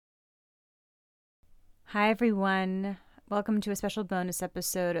Hi, everyone. Welcome to a special bonus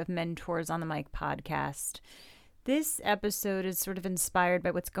episode of Mentors on the Mic podcast. This episode is sort of inspired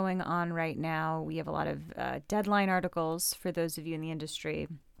by what's going on right now. We have a lot of deadline articles for those of you in the industry,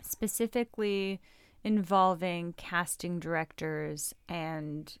 specifically involving casting directors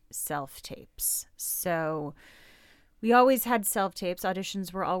and self-tapes. So we always had self-tapes.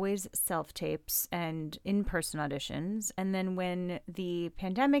 Auditions were always self-tapes and in-person auditions. And then when the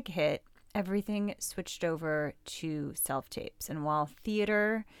pandemic hit, everything switched over to self-tapes. And while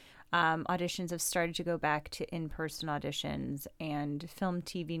theater auditions have started to go back to in-person auditions, and film,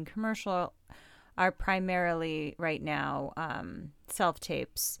 TV, and commercial are primarily right now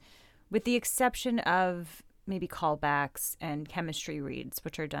self-tapes, with the exception of maybe callbacks and chemistry reads,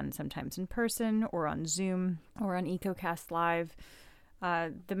 which are done sometimes in person or on Zoom or on EcoCast Live.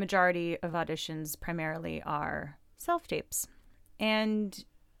 The majority of auditions primarily are self-tapes. And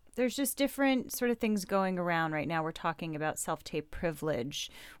there's just different sort of things going around right now. We're talking about self-tape privilege,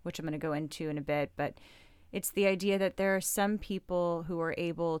 which I'm going to go into in a bit, but it's the idea that there are some people who are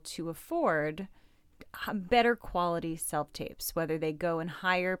able to afford better quality self-tapes, whether they go and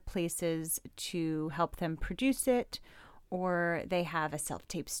hire places to help them produce it or they have a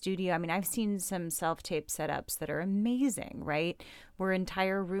self-tape studio. I mean, I've seen some self-tape setups that are amazing, right? Where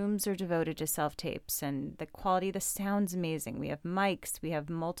entire rooms are devoted to self-tapes and the quality of the sound's amazing. We have mics, we have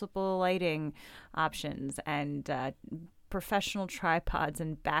multiple lighting options and professional tripods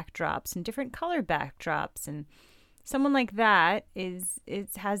and backdrops and different color backdrops. And someone like that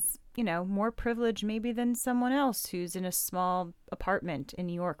has more privilege maybe than someone else who's in a small apartment in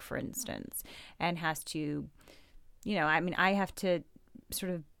New York, for instance, and has to I have to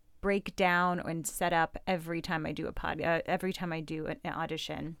sort of break down and set up every time I do every time I do an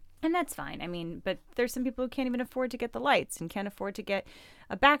audition. And that's fine. I mean, but there's some people who can't even afford to get the lights and can't afford to get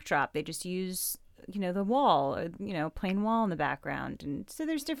a backdrop. They just use, the wall, plain wall in the background. And so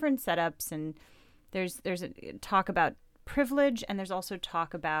there's different setups, and there's a talk about privilege, and there's also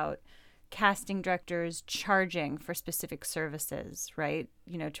talk about casting directors charging for specific services, right?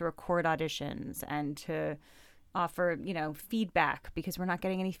 To record auditions and to offer, feedback, because we're not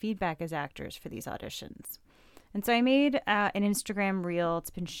getting any feedback as actors for these auditions. And so I made an Instagram reel. It's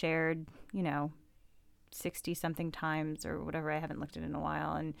been shared, 60 something times or whatever. I haven't looked at it in a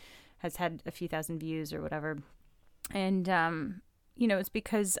while, and has had a few thousand views or whatever. And, it's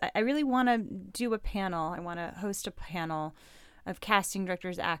because I really want to do a panel. I want to host a panel of casting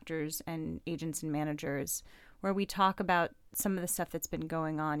directors, actors, and agents and managers where we talk about some of the stuff that's been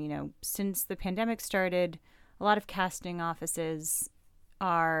going on. Since the pandemic started, a lot of casting offices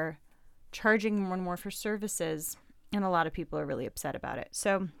are charging more and more for services, and a lot of people are really upset about it.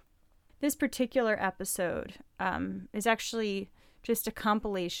 So this particular episode is actually just a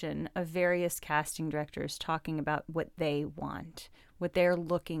compilation of various casting directors talking about what they want, what they're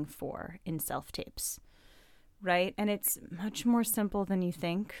looking for in self-tapes, right? And it's much more simple than you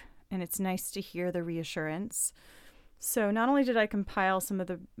think, and it's nice to hear the reassurance. So not only did I compile some of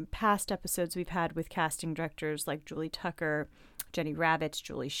the past episodes we've had with casting directors like Julie Tucker, Jenny Ravitch,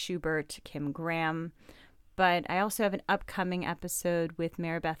 Julie Schubert, Kim Graham, but I also have an upcoming episode with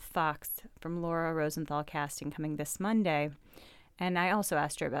Maribeth Fox from Laura Rosenthal Casting coming this Monday. And I also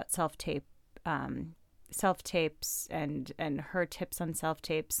asked her about self-tapes and her tips on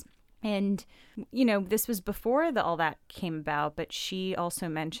self-tapes. And, this was before all that came about, but she also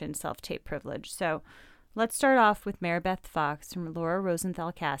mentioned self-tape privilege. So let's start off with Maribeth Fox from Laura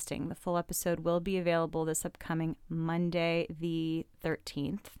Rosenthal Casting. The full episode will be available this upcoming Monday, the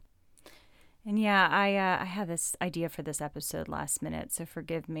 13th. And yeah, I had this idea for this episode last minute, so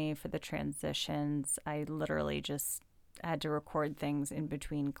forgive me for the transitions. I literally just had to record things in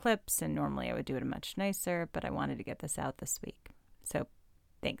between clips, and normally I would do it much nicer, but I wanted to get this out this week. So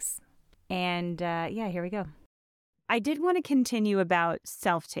thanks. And here we go. I did want to continue about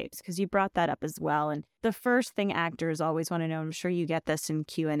self-tapes because you brought that up as well. And the first thing actors always want to know, I'm sure you get this in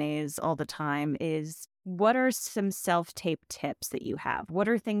Q&As all the time, is what are some self-tape tips that you have? What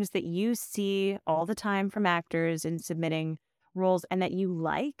are things that you see all the time from actors in submitting roles and that you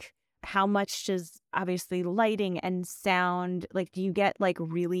like? How much does obviously lighting and sound, do you get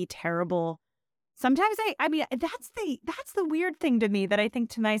really terrible? Sometimes I mean, that's the weird thing to me that I think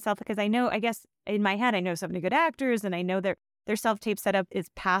to myself, because I guess in my head, I know so many good actors and I know their self-tape setup is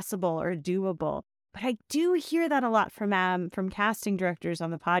passable or doable. But I do hear that a lot from casting directors on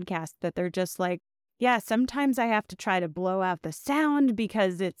the podcast, that they're just yeah, sometimes I have to try to blow out the sound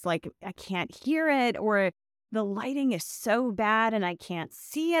because it's I can't hear it, or the lighting is so bad and I can't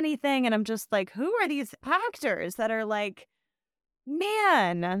see anything. And I'm just who are these actors that are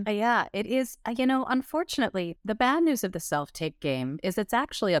Man. Yeah, it is. Unfortunately, the bad news of the self-tape game is it's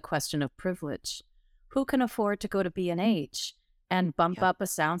actually a question of privilege. Who can afford to go to B&H and bump up a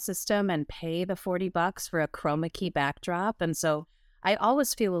sound system and pay the $40 for a chroma key backdrop? And so I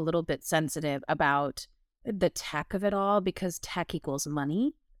always feel a little bit sensitive about the tech of it all because tech equals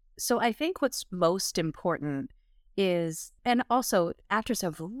money. So I think what's most important is, and also actors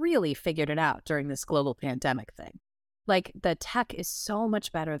have really figured it out during this global pandemic thing. Like the tech is so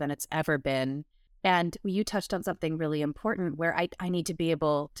much better than it's ever been. And you touched on something really important where I need to be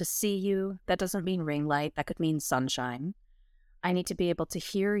able to see you. That doesn't mean ring light. That could mean sunshine. I need to be able to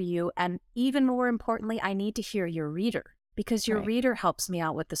hear you. And even more importantly, I need to hear your reader because your reader helps me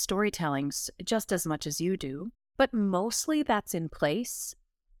out with the storytelling just as much as you do. But mostly that's in place.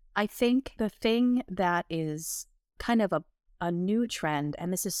 I think the thing that is kind of a new trend,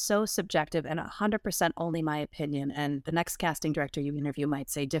 and this is so subjective and 100% only my opinion, and the next casting director you interview might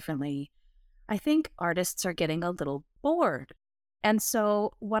say differently, I think artists are getting a little bored. And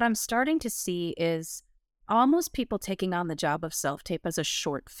so what I'm starting to see is almost people taking on the job of self-tape as a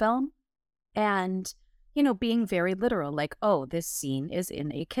short film and, being very literal, like, oh, this scene is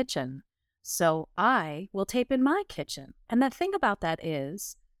in a kitchen, so I will tape in my kitchen. And the thing about that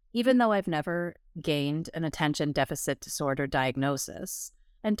is, even though I've never gained an attention deficit disorder diagnosis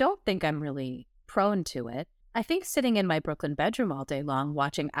and don't think I'm really prone to it, I think sitting in my Brooklyn bedroom all day long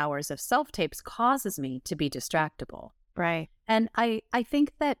watching hours of self-tapes causes me to be distractible. Right. And I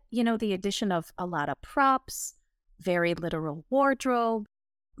think that, the addition of a lot of props, very literal wardrobe,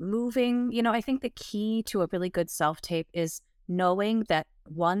 moving, I think the key to a really good self-tape is knowing that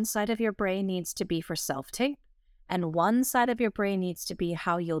one side of your brain needs to be for self-tape and one side of your brain needs to be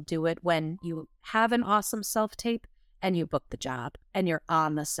how you'll do it when you have an awesome self-tape and you book the job and you're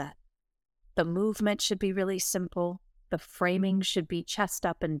on the set. The movement should be really simple. The framing should be chest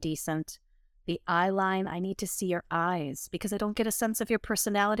up and decent. The eye line, I need to see your eyes because I don't get a sense of your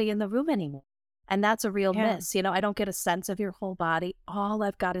personality in the room anymore. And that's a real miss. I don't get a sense of your whole body. All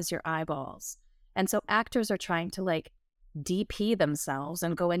I've got is your eyeballs. And so actors are trying to DP themselves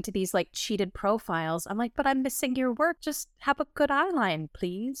and go into these cheated profiles. I'm like, but I'm missing your work. Just have a good eyeline,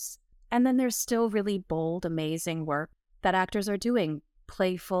 please. And then there's still really bold, amazing work that actors are doing.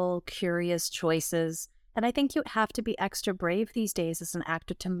 Playful, curious choices. And I think you have to be extra brave these days as an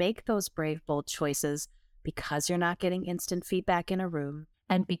actor to make those brave, bold choices because you're not getting instant feedback in a room.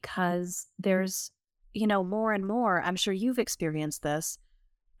 And because there's, more and more, I'm sure you've experienced this,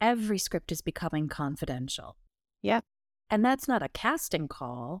 every script is becoming confidential. Yeah. And that's not a casting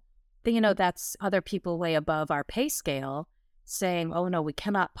call. That's other people way above our pay scale saying, oh no, we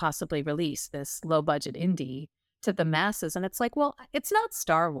cannot possibly release this low budget indie to the masses. And it's like, well, it's not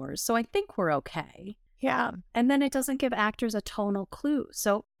Star Wars, so I think we're okay. Yeah. And then it doesn't give actors a tonal clue.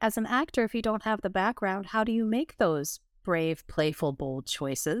 So as an actor, if you don't have the background, how do you make those brave, playful, bold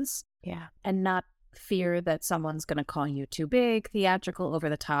choices? Yeah. And not fear that someone's going to call you too big, theatrical, over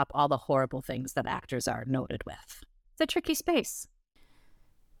the top, all the horrible things that actors are noted with. It's a tricky space.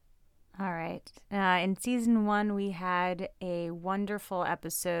 All right. In season 1, we had a wonderful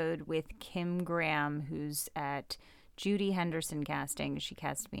episode with Kim Graham, who's at Judy Henderson Casting. She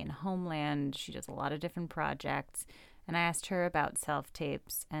cast me in Homeland. She does a lot of different projects. And I asked her about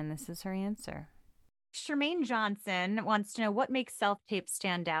self-tapes, and this is her answer. Charmaine Johnson wants to know what makes self-tapes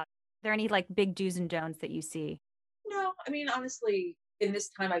stand out. Are there any big do's and don'ts that you see? No, I mean, honestly, in this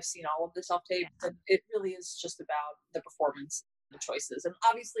time I've seen all of the self-tapes, and it really is just about the performance, the choices. And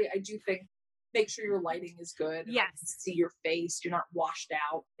obviously I do think make sure your lighting is good. Yes. See your face, you're not washed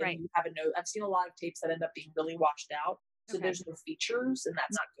out. Right. You have a note. I've seen a lot of tapes that end up being really washed out. So Okay. there's no features and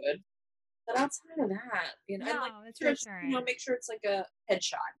that's not good. But outside of that, No, that's just, reassuring. make sure it's like a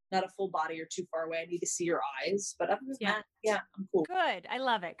headshot, not a full body or too far away. I need to see your eyes. But other than that, I'm cool. Good. I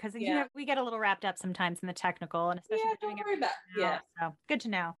love it because we get a little wrapped up sometimes in the technical, and especially if we're doing don't worry about it. now, so good to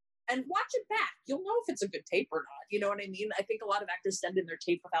know. And watch it back. You'll know if it's a good tape or not. You know what I mean? I think a lot of actors send in their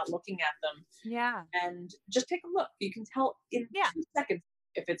tape without looking at them. Yeah. And just take a look. You can tell in 2 seconds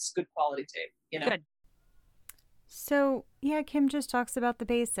if it's good quality tape. Good. So, Kim just talks about the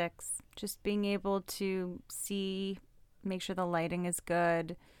basics. Just being able to see, make sure the lighting is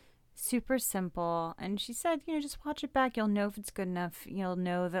good. Super simple. And she said, just watch it back. You'll know if it's good enough. You'll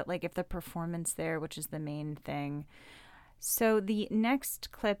know that, if the performance there, which is the main thing. So the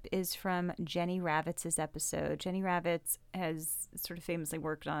next clip is from Jenny Ravitz's episode. Jenny Ravitz has sort of famously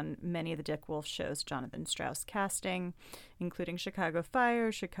worked on many of the Dick Wolf shows, Jonathan Strauss Casting, including Chicago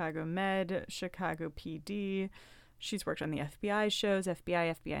Fire, Chicago Med, Chicago PD. She's worked on the FBI shows,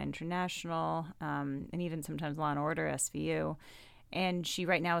 FBI International, and even sometimes Law & Order, SVU. And she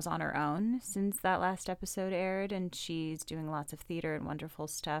right now is on her own since that last episode aired, and she's doing lots of theater and wonderful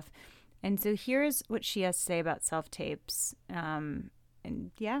stuff. And so here's what she has to say about self-tapes. And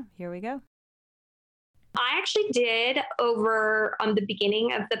yeah, here we go. I actually did over on the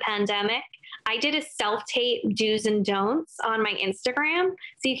beginning of the pandemic. I did a self-tape do's and don'ts on my Instagram.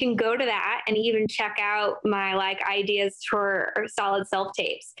 So you can go to that and even check out my ideas for solid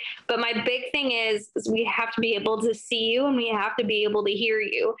self-tapes. But my big thing is we have to be able to see you and we have to be able to hear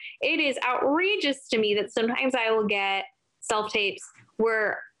you. It is outrageous to me that sometimes I will get self-tapes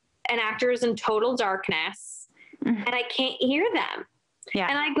where an actor is in total darkness and I can't hear them. Yeah.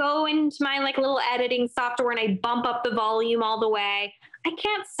 And I go into my little editing software and I bump up the volume all the way. I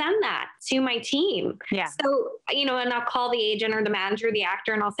can't send that to my team. Yeah. So, and I'll call the agent or the manager or the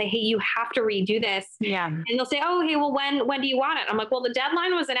actor and I'll say, hey, you have to redo this. Yeah. And they'll say, oh, hey, well, when do you want it? I'm like, well, the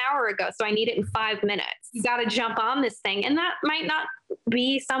deadline was an hour ago, so I need it in 5 minutes. You got to jump on this thing. And that might not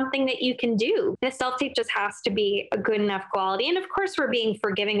be something that you can do. The self-tape just has to be a good enough quality. And of course, we're being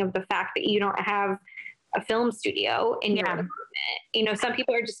forgiving of the fact that you don't have a film studio in your apartment. Some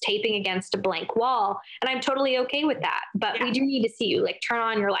people are just taping against a blank wall, and I'm totally okay with that. But we do need to see you, turn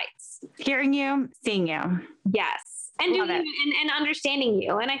on your lights. Hearing you, seeing you. Yes. And and understanding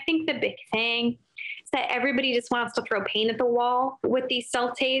you. And I think the big thing is that everybody just wants to throw paint at the wall with these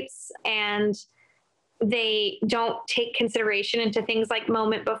self-tapes, and they don't take consideration into things like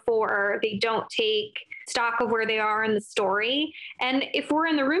moment before. They don't take stock of where they are in the story. And if we're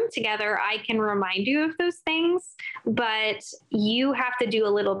in the room together, I can remind you of those things, but you have to do a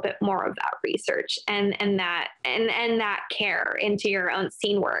little bit more of that research and that care into your own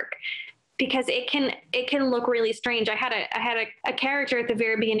scene work, because it can look really strange. I had a character at the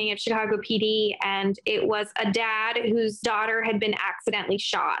very beginning of Chicago PD, and it was a dad whose daughter had been accidentally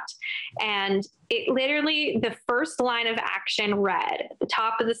shot. And it literally, the first line of action read at the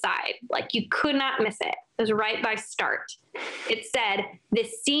top of the side, you could not miss it. It was right by start. It said,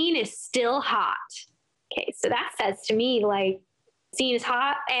 "This scene is still hot." Okay, so that says to me, scene is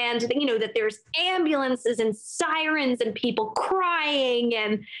hot, and that there's ambulances and sirens and people crying,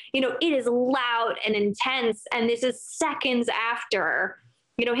 and it is loud and intense, and this is seconds after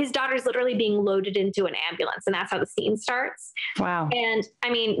his daughter's literally being loaded into an ambulance, and that's how the scene starts. Wow. And I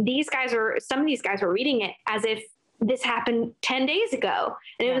mean, some of these guys were reading it as if this happened 10 days ago,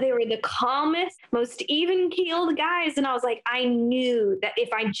 and they were the calmest, most even-keeled guys. And I was like, I knew that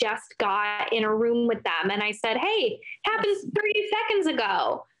if I just got in a room with them and I said, hey, happened 30 seconds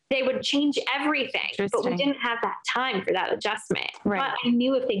ago, they would change everything. But we didn't have that time for that adjustment. Right. But I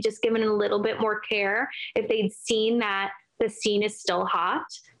knew if they'd just given it a little bit more care, if they'd seen that the scene is still hot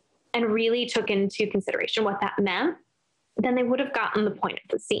and really took into consideration what that meant, then they would have gotten the point of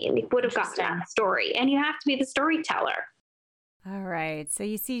the scene. They would have gotten that story. And you have to be the storyteller. All right. So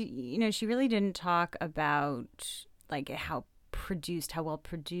you see, she really didn't talk about how well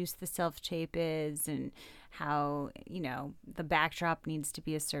produced the self-tape is, and how, the backdrop needs to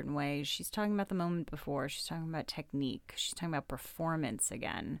be a certain way. She's talking about the moment before. She's talking about technique. She's talking about performance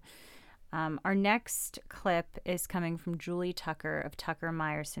again. Our next clip is coming from Julie Tucker of Tucker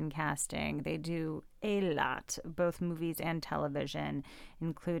Meyerson Casting. They do a lot, both movies and television,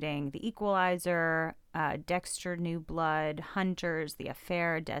 including The Equalizer, Dexter, New Blood, Hunters, The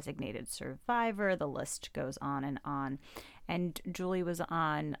Affair, Designated Survivor. The list goes on and on. And Julie was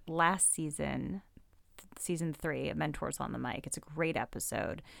on last season 3 of Mentors on the Mic. It's a great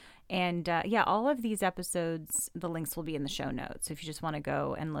episode. And all of these episodes, the links will be in the show notes. So if you just want to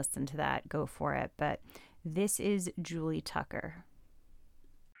go and listen to that, go for it. But this is Julie Tucker.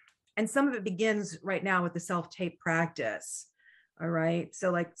 And some of it begins right now with the self-tape practice. All right.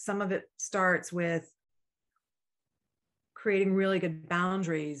 So some of it starts with creating really good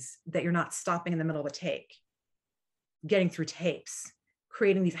boundaries that you're not stopping in the middle of a take, getting through tapes,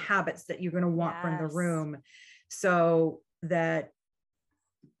 creating these habits that you're going to want from the room so that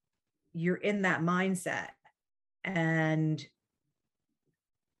you're in that mindset and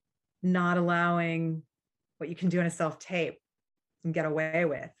not allowing what you can do in a self-tape and get away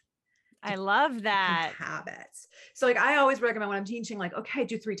with. I love that. Habits. So I always recommend when I'm teaching, okay,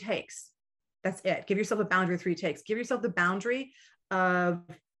 do 3 takes. That's it. Give yourself a boundary of 3 takes. Give yourself the boundary of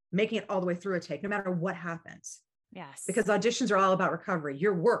making it all the way through a take, no matter what happens. Yes. Because auditions are all about recovery.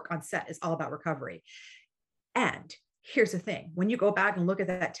 Your work on set is all about recovery. And here's the thing. When you go back and look at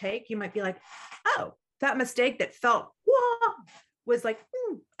that take, you might be like, oh, that mistake that felt, whoa, was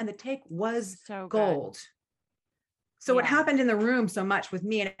and the take was so gold. So what happened in the room so much with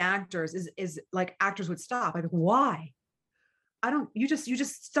me and actors is actors would stop. I'd be like, why? You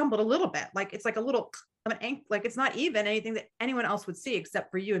just stumbled a little bit. It's a little, like it's not even anything that anyone else would see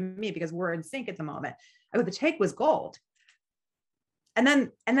except for you and me, because we're in sync at the moment. The take was gold. And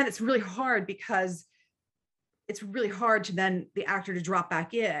then it's really hard, because it's really hard to then the actor to drop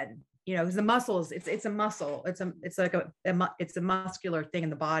back in, because the muscles, it's a muscle. It's like it's a muscular thing in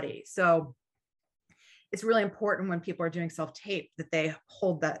the body. So it's really important when people are doing self-tape that they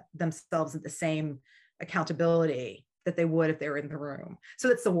hold that themselves at the same accountability that they would if they were in the room. So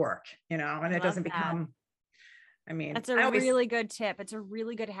that's the work, and it doesn't become, that's a really good tip. It's a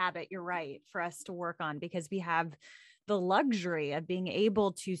really good habit. You're right, for us to work on, because we have the luxury of being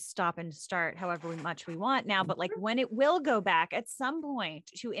able to stop and start however much we want now. But like when it will go back at some point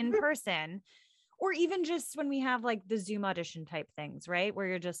to in person, or even just when we have like the Zoom audition type things, right? Where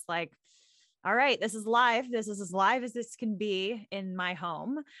you're just like, all right, this is live. This is as live as this can be in my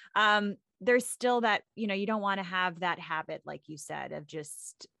home. There's still that, you don't want to have that habit, like you said, of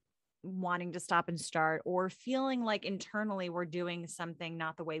just wanting to stop and start, or feeling like internally we're doing something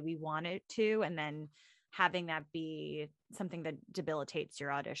not the way we want it to, and then having that be something that debilitates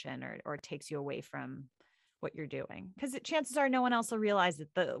your audition or takes you away from what you're doing. Because chances are no one else will realize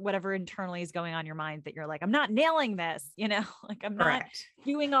that whatever internally is going on in your mind, that you're like, I'm not nailing this, like I'm not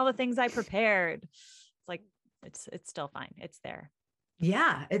doing all the things I prepared. It's like, it's still fine. It's there.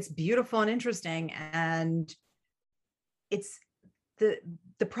 Yeah, it's beautiful and interesting. And it's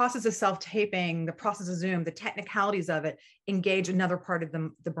the process of self-taping, the process of Zoom, the technicalities of it engage another part of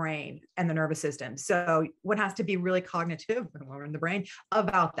the brain and the nervous system. So one has to be really cognitive when we're in the brain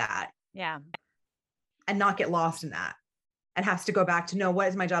about that. Yeah. And not get lost in that, and has to go back to know, what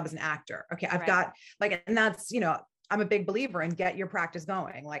is my job as an actor? Okay, I've got like, and that's, I'm a big believer in get your practice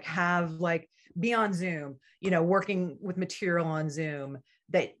going, be on Zoom, working with material on Zoom,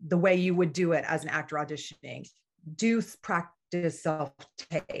 that the way you would do it as an actor auditioning. Do practice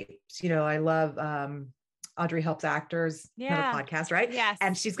self-tapes. I love Audrey Helps Actors, another podcast, right? Yes.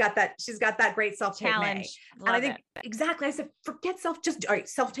 And she's got that great self-tape challenge. May. And I think exactly, I said, forget all right,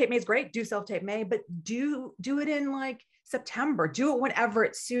 self-tape May is great. Do self-tape May, but do it in like September, do it whenever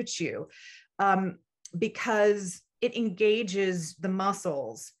it suits you. Because it engages the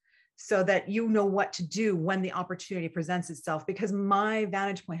muscles so that you know what to do when the opportunity presents itself. Because my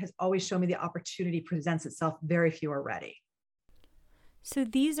vantage point has always shown me the opportunity presents itself, very few are ready. So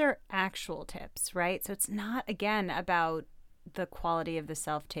these are actual tips, right? So it's not, again, about the quality of the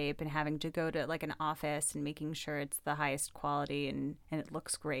self-tape and having to go to like an office and making sure it's the highest quality and it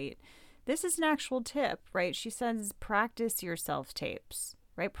looks great. This is an actual tip, right? She says, practice your self-tapes,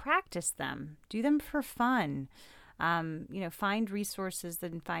 right? Practice them. Do them for fun. Find resources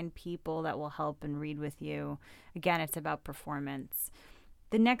and find people that will help and read with you. Again, it's about performance.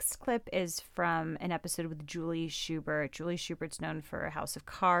 The next clip is from an episode with Julie Schubert. Julie Schubert's known for House of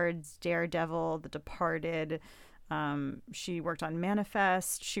Cards, Daredevil, The Departed. She worked on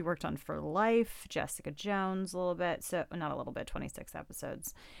Manifest. She worked on For Life, Jessica Jones a little bit. So not a little bit, 26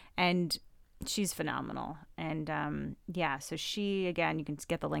 episodes. And she's phenomenal. And so she, again, you can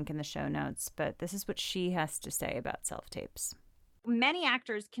get the link in the show notes, but this is what she has to say about self-tapes. Many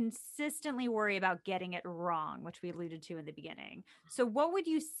actors consistently worry about getting it wrong, which we alluded to in the beginning. So what would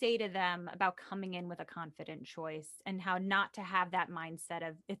you say to them about coming in with a confident choice and how not to have that mindset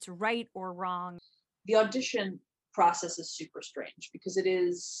of it's right or wrong? The audition process is super strange because it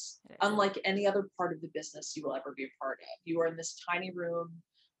is unlike any other part of the business you will ever be a part of. You are in this tiny room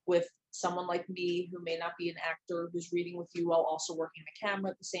with someone like me who may not be an actor who's reading with you while also working the camera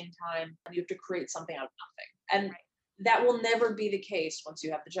at the same time. And you have to create something out of nothing. And that will never be the case once you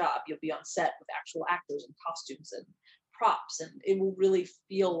have the job. You'll be on set with actual actors and costumes and props, and it will really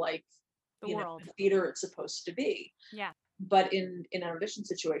feel like the theater it's supposed to be. Yeah. But in an audition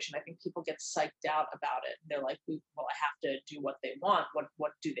situation, I think people get psyched out about it. They're like, well, I have to do what they want.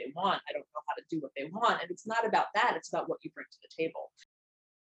 What do they want? I don't know how to do what they want. And it's not about that. It's about what you bring to the table.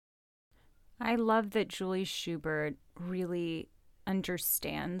 I love that Julie Schubert really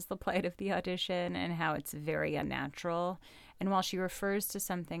understands the plight of the audition and how it's very unnatural. And while she refers to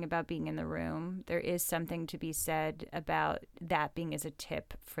something about being in the room, there is something to be said about that being as a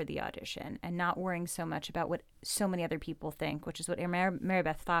tip for the audition and not worrying so much about what so many other people think, which is what Mary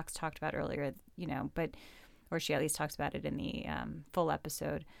Beth Fox talked about earlier, or she at least talks about it in the full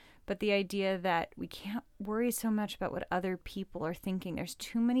episode. But the idea that we can't worry so much about what other people are thinking. There's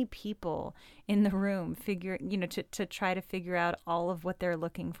too many people in the room to try to figure out all of what they're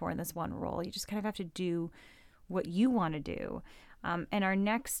looking for in this one role. You just kind of have to do what you want to do. And our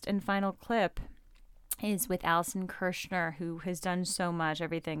next and final clip is with Allison Kirshner, who has done so much,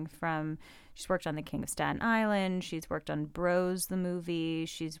 everything from, she's worked on The King of Staten Island, she's worked on Bros, the movie,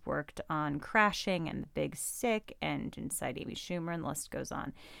 she's worked on Crashing and The Big Sick and Inside Amy Schumer, and the list goes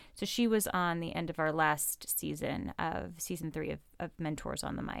on. So she was on the end of our last season of season 3 of Mentors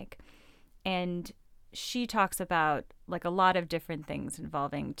on the Mic. And she talks about like a lot of different things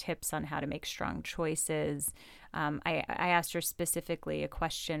involving tips on how to make strong choices. I asked her specifically a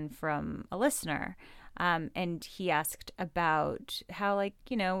question from a listener, and he asked about how, like,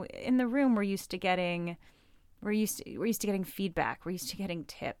 you know, in the room we're used to getting feedback, we're used to getting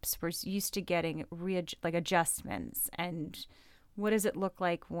tips, we're used to getting adjustments, and what does it look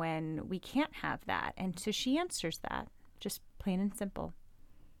like when we can't have that? And so she answers that, just plain and simple.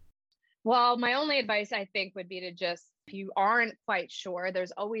 Well, my only advice, I think, would be to just, if you aren't quite sure,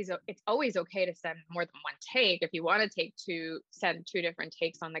 it's always okay to send more than one take. If you want to send 2 different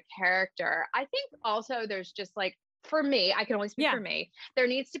takes on the character. I think also there's just like, for me, I can only speak for me, there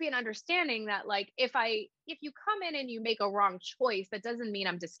needs to be an understanding that, like, if you come in and you make a wrong choice, that doesn't mean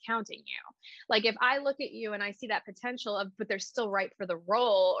I'm discounting you. Like, if I look at you and I see that potential but they're still right for the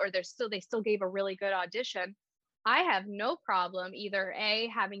role, or they still gave a really good audition, I have no problem either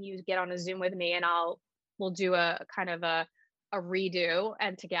having you get on a Zoom with me and we'll do a kind of a redo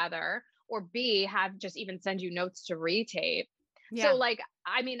and together, or B, have just even send you notes to retape. So like,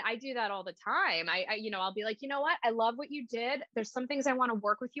 I mean, I do that all the time. I'll be like, you know what? I love what you did. There's some things I want to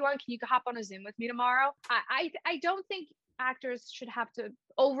work with you on. Can you hop on a Zoom with me tomorrow? I don't think actors should have to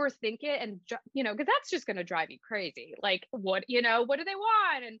overthink it, and because that's just going to drive you crazy. Like, what do they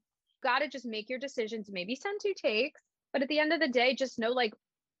want? And got to just make your decisions, maybe send 2 takes, but at the end of the day, just know, like,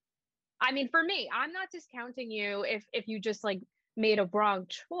 I mean, for me, I'm not discounting you if you just like made a wrong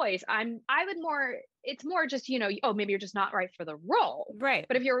choice. It's more just, maybe you're just not right for the role. Right.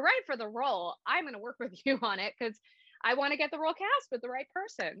 But if you're right for the role, I'm going to work with you on it because I want to get the role cast with the right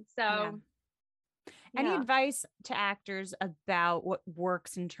person. So Any advice to actors about what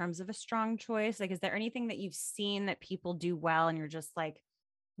works in terms of a strong choice? Like, is there anything that you've seen that people do well and you're just like,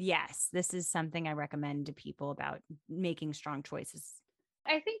 yes, this is something I recommend to people about making strong choices?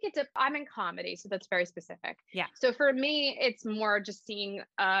 I think I'm in comedy, so that's very specific. Yeah. So for me, it's more just seeing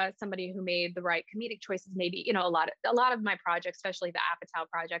somebody who made the right comedic choices. Maybe, a lot of my projects, especially the Apatow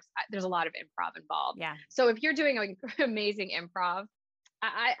projects, there's a lot of improv involved. Yeah. So if you're doing an amazing improv,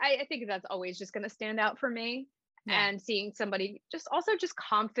 I think that's always just going to stand out for me. Yeah. And seeing somebody just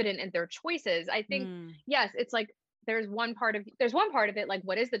confident in their choices. I think, yes, it's like, there's one part of it, like,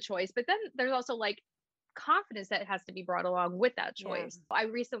 what is the choice? But then there's also like confidence that has to be brought along with that choice. Yeah. I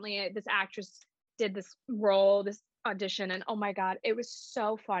recently, this actress did this audition, and oh my God, it was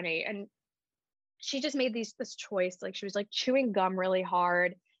so funny. And she just made this choice. Like, she was like chewing gum really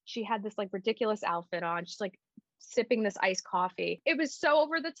hard. She had this like ridiculous outfit on. She's like sipping this iced coffee. It was so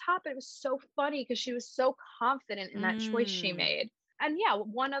over the top. It was so funny because she was so confident in that choice she made. And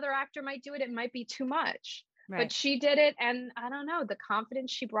one other actor might do it. It might be too much. Right. But she did it, and I don't know, the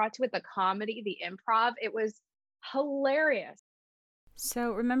confidence she brought to it, the comedy, the improv, it was hilarious.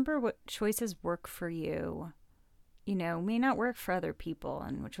 So remember, what choices work for you, may not work for other people,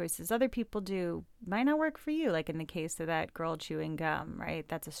 and what choices other people do might not work for you. Like in the case of that girl chewing gum, right?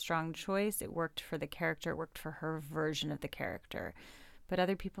 That's a strong choice. It worked for the character. It worked for her version of the character. But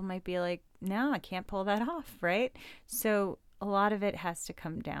other people might be like, no, I can't pull that off, right? So a lot of it has to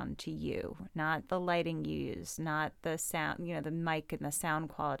come down to you, not the lighting you use, not the sound, the mic and the sound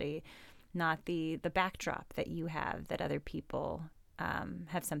quality, not the backdrop that you have that other people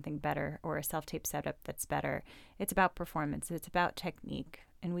have something better, or a self-tape setup that's better. It's about performance. It's about technique.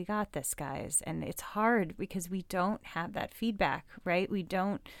 And we got this, guys. And it's hard because we don't have that feedback, right? We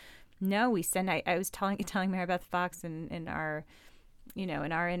don't know. I was telling Mary Beth Fox in our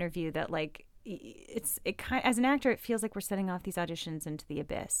interview that, like, as an actor, it feels like we're setting off these auditions into the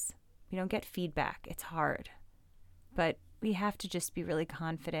abyss. We don't get feedback. It's hard, but we have to just be really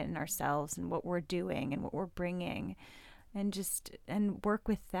confident in ourselves and what we're doing and what we're bringing, and work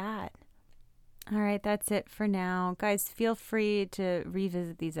with that. All right, that's it for now, guys. Feel free to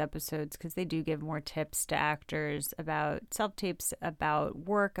revisit these episodes because they do give more tips to actors about self-tapes, about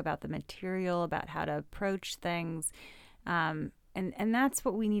work, about the material, about how to approach things. And that's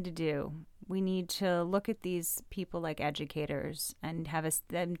what we need to do. We need to look at these people like educators and have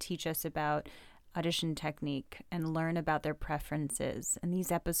them teach us about audition technique and learn about their preferences. And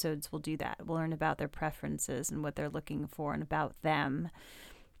these episodes will do that. We'll learn about their preferences and what they're looking for and about them.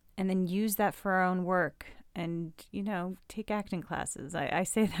 And then use that for our own work and, take acting classes. I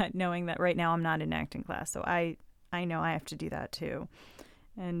say that knowing that right now I'm not in acting class. So I know I have to do that too.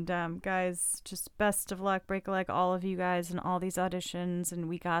 And guys, just best of luck, break a leg, all of you guys, and all these auditions. And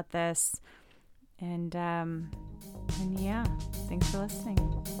we got this. And yeah, thanks for listening.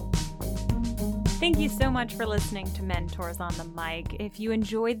 Thank you so much for listening to Mentors on the Mic. If you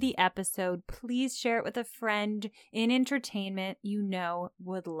enjoyed the episode, please share it with a friend in entertainment you know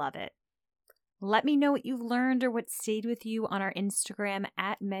would love it. Let me know what you've learned or what stayed with you on our Instagram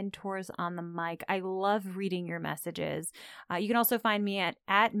at Mentors on the Mic. I love reading your messages. You can also find me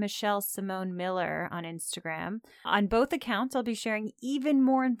at Michelle Simone Miller on Instagram. On both accounts, I'll be sharing even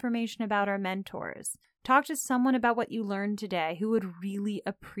more information about our mentors. Talk to someone about what you learned today who would really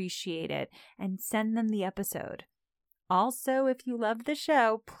appreciate it, and send them the episode. Also, if you love the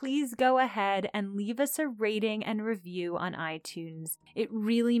show, please go ahead and leave us a rating and review on iTunes. It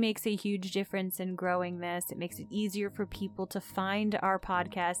really makes a huge difference in growing this. It makes it easier for people to find our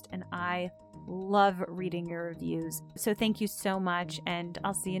podcast, and I love reading your reviews. So thank you so much, and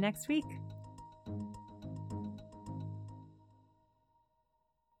I'll see you next week.